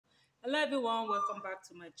Hello everyone, welcome back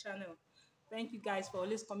to my channel. Thank you guys for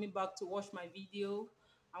always coming back to watch my video.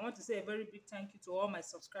 I want to say a very big thank you to all my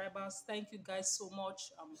subscribers. Thank you guys so much.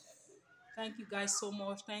 Thank you guys so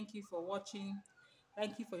much. Thank you for watching.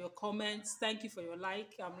 Thank you for your comments. Thank you for your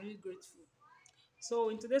like. I'm really grateful. So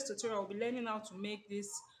in today's tutorial, I'll be learning how to make this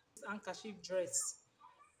handkerchief dress.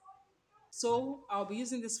 So I'll be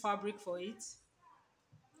using this fabric for it.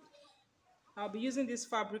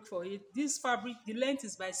 This fabric, the length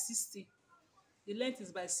is by 60. The length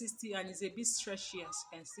is by 60 and it's a bit stretchy, as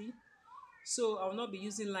you can see. So I will not be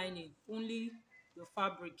using lining, only the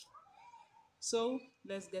fabric. So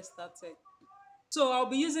let's get started. So I'll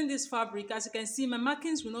be using this fabric. As you can see, my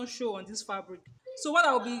markings will not show on this fabric. So what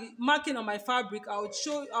I'll be marking on my fabric, I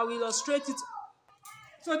will illustrate it.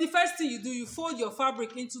 So the first thing you do, you fold your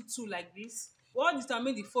fabric into two like this. What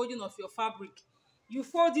determines the folding of your fabric? You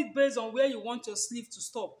fold it based on where you want your sleeve to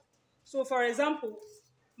stop. So for example,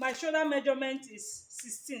 my shoulder measurement is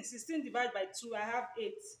 16. 16 divided by 2, I have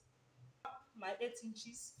 8. My 8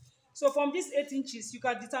 inches. So from these 8 inches, you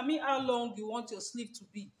can determine how long you want your sleeve to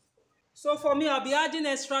be. So for me, I'll be adding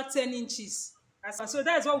extra 10 inches. So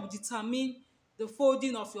that is what will determine the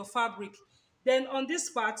folding of your fabric. Then on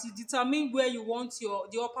this part, you determine where you want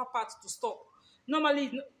the upper part to stop.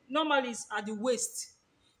 Normally it's at the waist.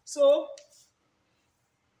 So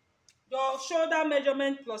your shoulder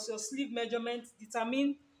measurement plus your sleeve measurement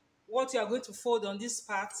determine what you are going to fold on this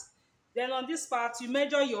part. Then on this part, you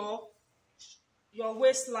measure your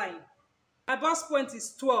waistline. My bust point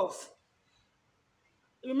is 12.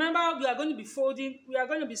 Remember, we are going to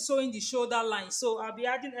be sewing the shoulder line. So I'll be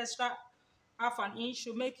adding extra half an inch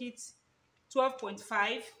to make it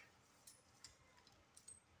 12.5.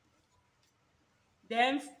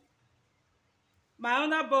 Then my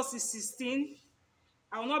under bust is 16.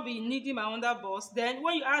 I will not be needing my under bust. Then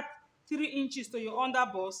when you add 3 inches to your under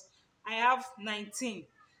bust, I have 19.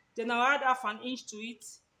 Then I'll add half an inch to it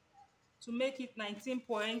to make it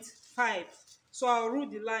 19.5. So I'll rule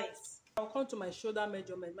the lines. I'll come to my shoulder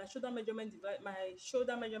measurement. My shoulder measurement divided by 2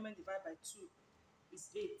 is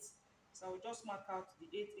 8. So I'll just mark out the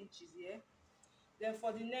 8 inches here. Then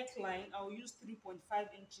for the neckline, I'll use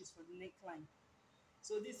 3.5 inches for the neckline.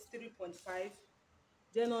 So this is 3.5.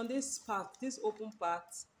 Then on this part, this open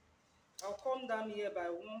part, I'll come down here by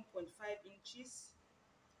 1.5 inches.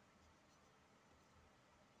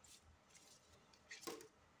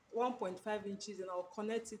 1.5 inches, and I'll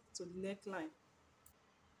connect it to the neckline.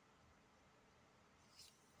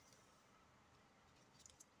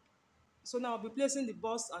 So now I'll be placing the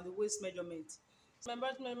bust and the waist measurement. My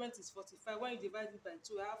bust measurement is 45. When you divide it by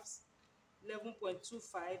 2, I have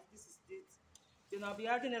 11.25. This is it. Then I'll be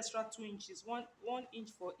adding extra 2 inches. One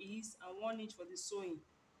inch for ease and 1 inch for the sewing.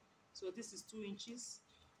 So this is 2 inches.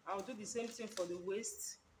 I'll do the same thing for the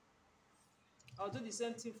waist. I'll do the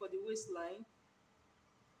same thing for the waistline.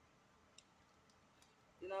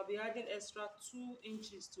 Then I'll be adding extra 2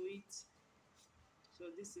 inches to it.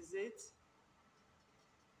 So this is it.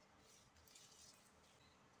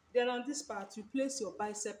 Then on this part, you place your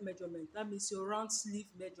bicep measurement. That means your round sleeve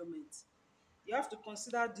measurement. You have to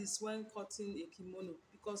consider this when cutting a kimono,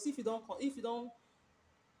 because if you don't calculate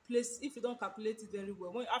it very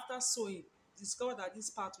well, when after sewing, discover that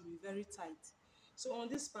this part will be very tight. So on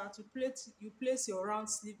this part, you place your round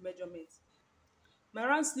sleeve measurement. My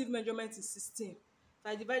round sleeve measurement is 16. If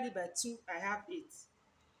I divide it by 2, I have 8.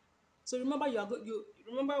 So remember,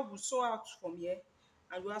 we sew out from here,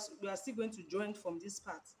 and we are still going to join from this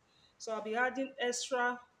part. So I'll be adding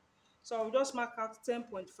extra. So I'll just mark out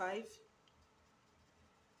 10.5.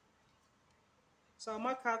 So I'll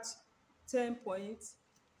mark out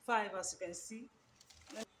 10.5, as you can see.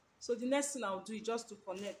 So the next thing I'll do is just to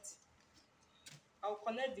connect. I'll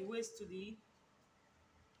connect the waist to the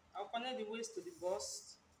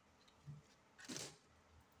bust.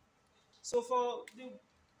 So from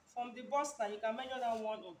the bust line, you can measure down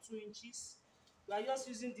 1 or 2 inches. We are just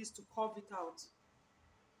using this to curve it out.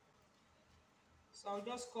 So I'll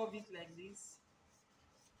just curve it like this.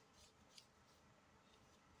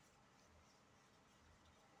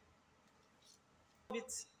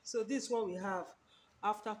 So this is what we have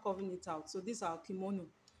after curving it out. So this is our kimono.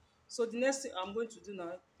 So the next thing I'm going to do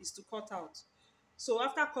now is to cut out. So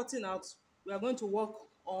after cutting out, we are going to work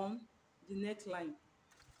on the neckline.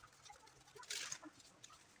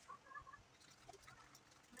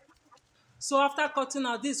 So after cutting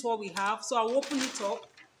out, this is what we have. So I'll open it up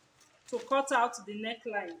to cut out the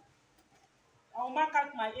neckline. I'll mark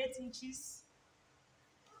out my 8 inches.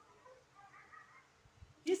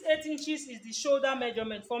 This 8 inches is the shoulder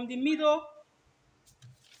measurement from the middle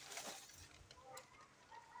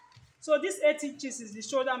So this 8 inches is the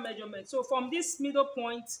shoulder measurement. So from this middle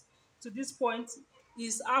point to this point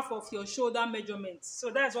is half of your shoulder measurement. So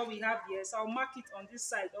that's what we have here. So I'll mark it on this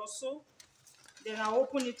side also. Then I'll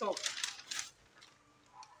open it up.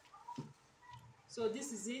 So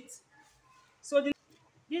this is it. So this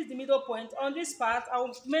is the middle point. On this part,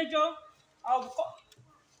 I'll,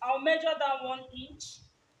 I'll measure down 1 inch.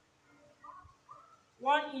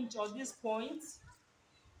 1 inch on this point.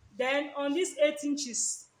 Then on these 8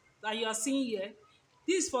 inches that you are seeing here,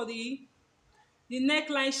 this is for the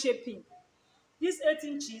neckline shaping. These 8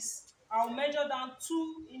 inches, I'll measure down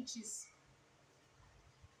 2 inches.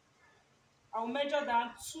 I'll measure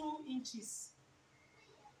down 2 inches.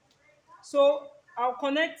 So I'll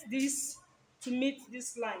connect this to meet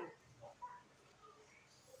this line.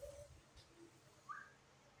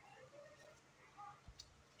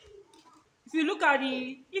 If you look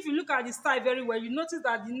at the style very well, you notice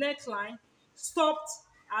that the neckline stopped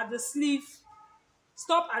at the sleeve.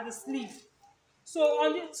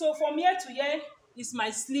 So from here to here is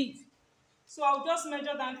my sleeve. So I'll just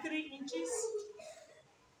measure down 3 inches.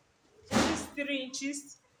 So this is 3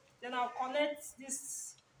 inches. Then I'll connect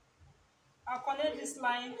this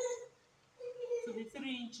line to the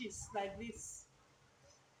 3 inches like this.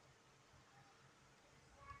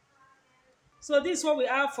 So this is what we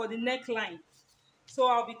have for the neckline. So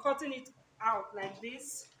I'll be cutting it out like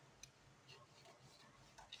this.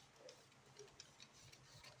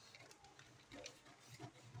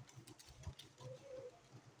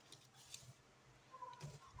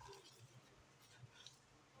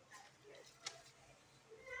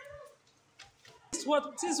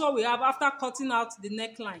 This is what we have after cutting out the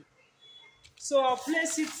neckline. So I'll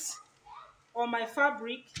place it on my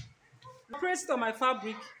fabric.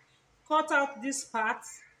 Cut out this part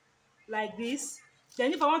like this.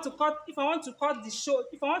 Then if I want to cut out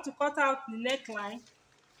the neckline,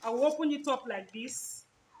 I will open it up like this.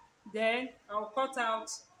 Then I'll cut out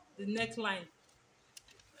the neckline.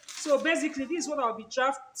 So basically, this is what I'll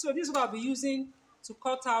be using to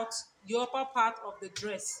cut out the upper part of the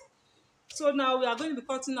dress. So now we are going to be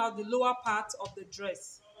cutting out the lower part of the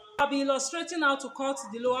dress. I'll be illustrating how to cut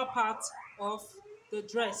the lower part of the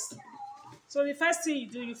dress. So the first thing you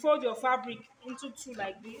do, you fold your fabric into two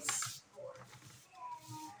like this.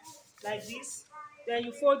 Then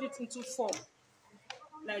you fold it into 4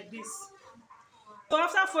 like this. So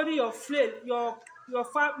after folding your flail, you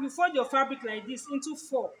fold your fabric like this into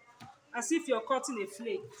 4, as if you're cutting a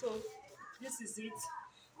flail. So this is it.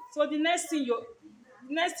 So the next thing you're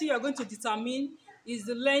going to determine is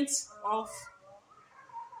the length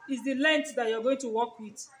that you're going to work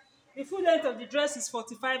with. The full length of the dress is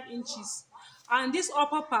 45 inches, and this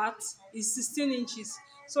upper part is 16 inches.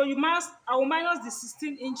 So I will minus the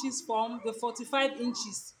 16 inches from the 45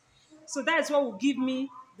 inches. So that is what will give me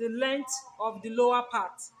the length of the lower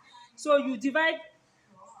part. So you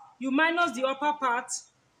minus the upper part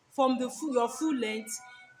from your full length,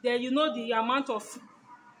 then you know the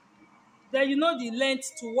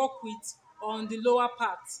length to work with on the lower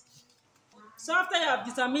part. So after you have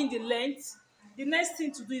determined the length, the next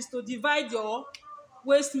thing to do is to divide your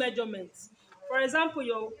waist measurement. For example,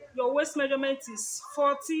 your waist measurement is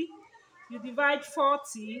 40. You divide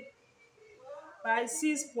 40 by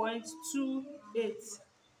 6.28.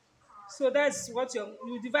 So that's what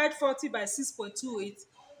you divide 40 by 6.28.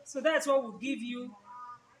 So that's what will give you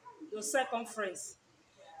your circumference.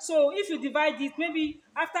 So if you divide it, maybe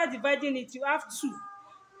after dividing it, you have 2.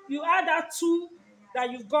 You add that 2 that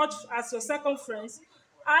you've got as your circumference,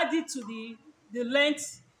 add it to the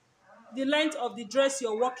length of the dress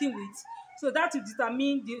you're working with. So that will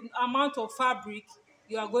determine the amount of fabric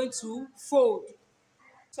you are going to fold.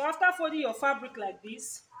 So after folding your fabric like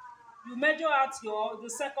this, you measure out the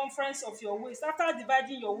circumference of your waist. After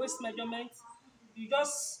dividing your waist measurement, you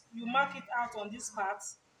mark it out on this part.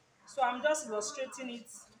 So I'm just illustrating it.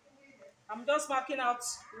 I'm just marking out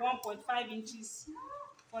 1.5 inches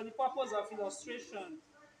for the purpose of illustration.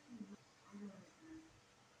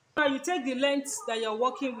 Now you take the length that you're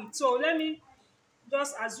working with. So let me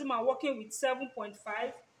just assume I'm working with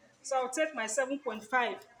 7.5. So I'll take my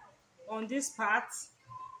 7.5 on this part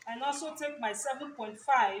and also take my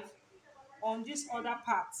 7.5 on this other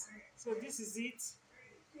part. So this is it.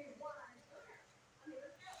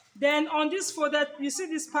 Then on this folded, you see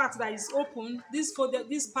this part that is open, this part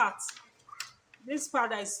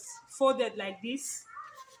that is folded like this.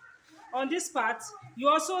 On this part, you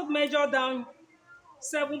also measure down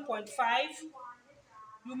 7.5.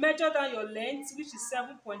 You measure down your length, which is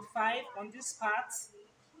 7.5 on this part.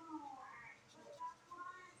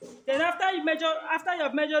 Then after you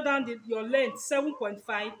have measured down your length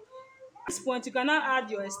 7.5, At this point, you can now add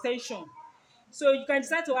your extension. So you can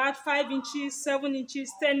decide to add 5 inches, 7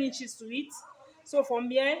 inches, 10 inches to it. So from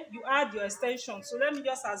here, you add your extension. So let me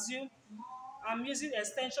just assume I'm using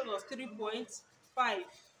extension of 3.5.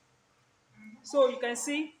 So you can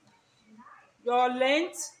see your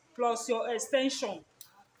length plus your extension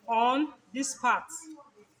on this part.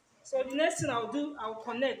 So the next thing I'll do, I'll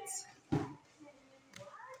connect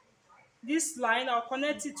this line. I'll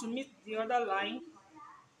connect it to meet the other line.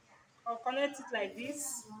 I'll connect it like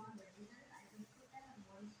this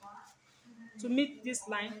to meet this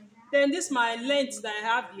line. Then this my length that I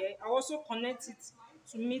have here, I also connect it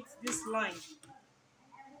to meet this line.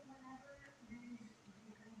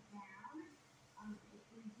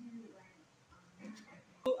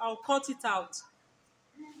 So I'll cut it out.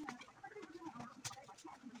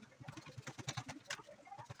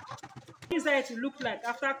 This is how it will look like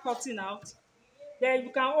after cutting out. Then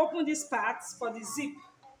you can open this part for the zip.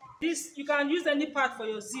 This you can use any part for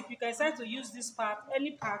your zip. You can decide to use this part,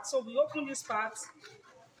 any part. So we open this part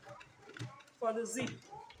for the zip.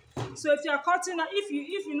 So if you are cutting out, if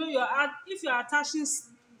you know if you are attaching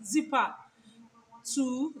zipper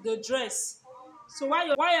to the dress, so while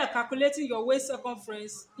you're calculating your waist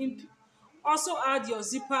circumference, also add your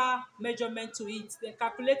zipper measurement to it. Then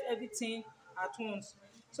calculate everything at once.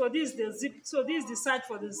 So this is the zip. So this is the side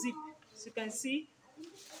for the zip. As you can see.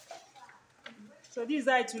 So this is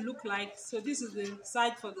how it will look like. So this is the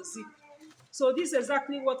side for the zip. So this is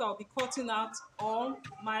exactly what I'll be cutting out on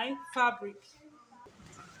my fabric.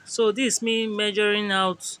 So this is me measuring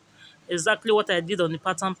out exactly what I did on the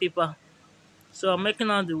pattern paper. So I'm measuring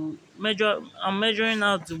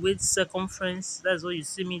out the waist circumference. That's what you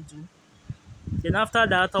see me do. Then after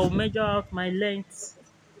that, I'll measure out my length,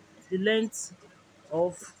 the length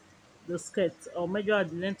of the skirt. I'll measure out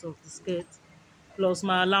the length of the skirt plus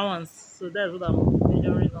my allowance. So that's what I'm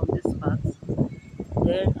measuring on this part.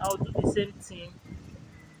 Then I'll do the same thing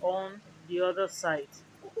on the other side.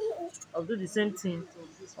 I'll do the same thing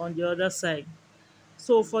on the other side.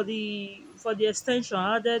 So for the extension,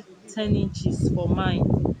 I added 10 inches for mine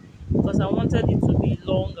because I wanted it to be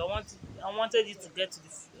long. I wanted it to get to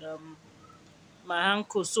my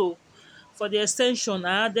ankle. So for the extension,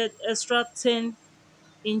 I added extra 10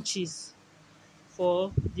 inches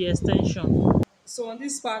for the extension. So on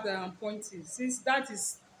this part that I'm pointing, since that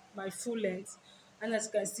is my full length, and as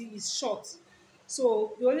you can see, it's short.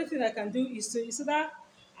 So the only thing I can do is to is either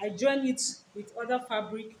I join it with other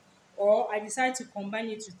fabric, or I decide to combine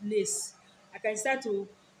it with lace. I can decide to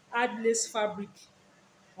add lace fabric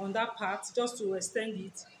on that part just to extend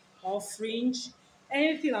it, or fringe,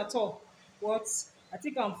 anything at all. But I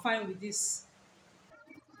think I'm fine with this.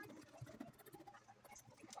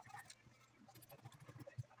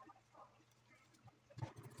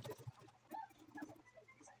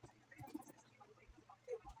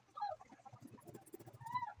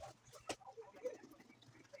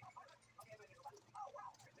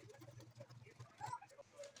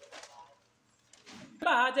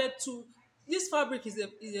 I added two. This fabric is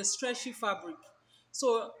a stretchy fabric.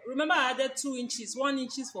 So remember I added 2 inches, 1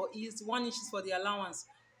 inches for ease, 1 inches for the allowance.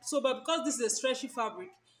 So but because this is a stretchy fabric,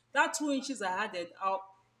 that 2 inches I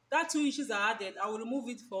will remove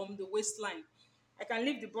it from the waistline. I can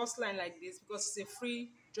leave the bust line like this because it's a free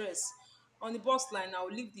dress. On the bust line, I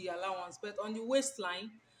will leave the allowance, but on the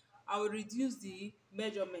waistline, I will reduce the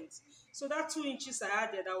measurement. So that 2 inches I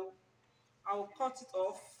added, I will cut it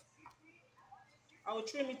off. I will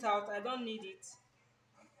trim it out. I don't need it.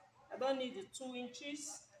 I don't need the 2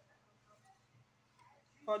 inches.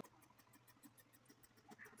 For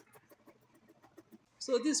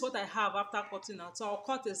so this is what I have after cutting out. So I'll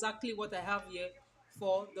cut exactly what I have here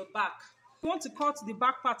for the back. If you want to cut the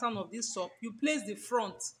back pattern of this top, you place the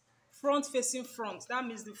front facing front. That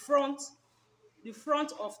means the front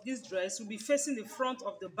of this dress will be facing the front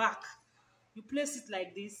of the back. You place it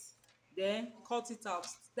like this, then cut it out.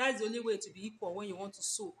 That's the only way to be equal when you want to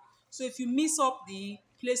sew. So if you mix up the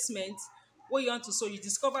placement, what you want to sew, you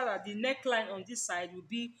discover that the neckline on this side will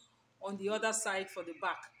be on the other side for the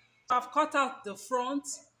back. So I've cut out the front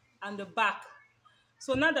and the back.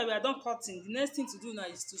 So now that we are done cutting, the next thing to do now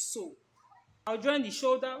is to sew. I'll join the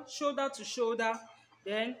shoulder to shoulder,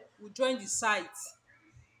 then we'll join the sides.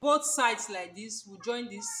 Both sides like this, we'll join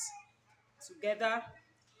this together.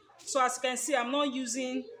 So as you can see, I'm not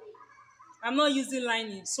using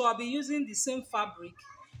lining, so I'll be using the same fabric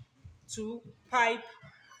to pipe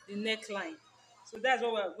the neckline. So that's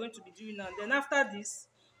what we're going to be doing now. Then after this,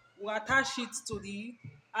 we'll attach it to the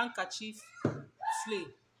handkerchief flay.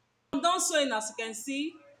 I'm done sewing. As you can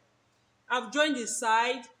see, I've joined the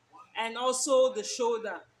side and also the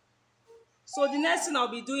shoulder. So the next thing I'll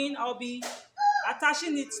be doing, I'll be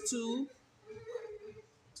attaching it to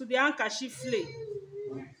the handkerchief flay.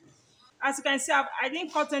 As you can see, I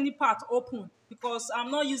didn't cut any part open because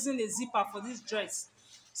I'm not using a zipper for this dress.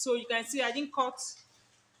 So you can see I didn't cut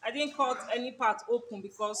any part open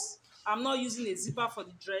because I'm not using a zipper for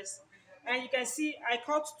the dress. And you can see I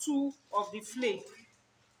cut two of the flay.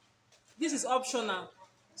 This is optional.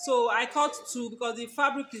 So I cut two because the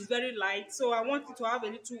fabric is very light. So I want it to have a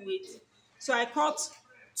little weight. So I cut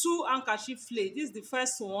two handkerchief flay. This is the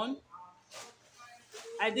first one.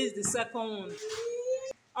 And this is the second one.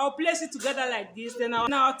 I'll place it together like this. Then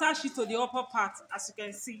I'll attach it to the upper part, as you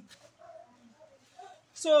can see.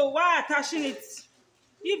 So while attaching it,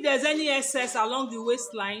 if there's any excess along the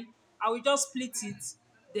waistline, I will just split it.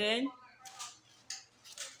 Then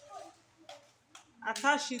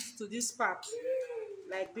attach it to this part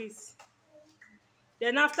like this.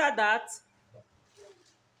 Then after that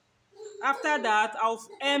I'll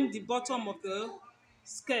hem the bottom of the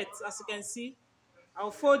skirt. As you can see,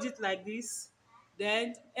 I'll fold it like this,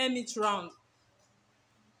 then hem it round.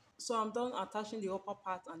 So I'm done attaching the upper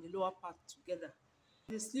part and the lower part together.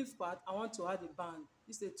 The sleeve part, I want to add a band.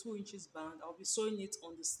 This is a 2 inches band. I'll be sewing it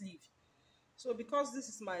on the sleeve. So because this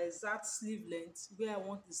is my exact sleeve length where I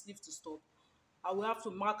want the sleeve to stop, I will have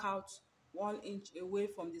to mark out 1 inch away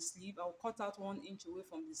from the sleeve. I'll cut out 1 inch away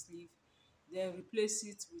from the sleeve, then replace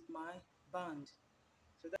it with my band.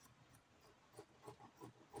 So that,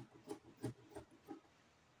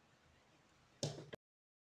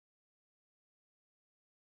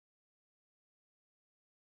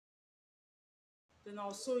 then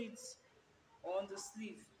I'll sew it on the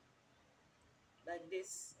sleeve like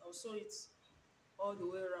this. I'll sew it all the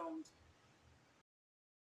way around.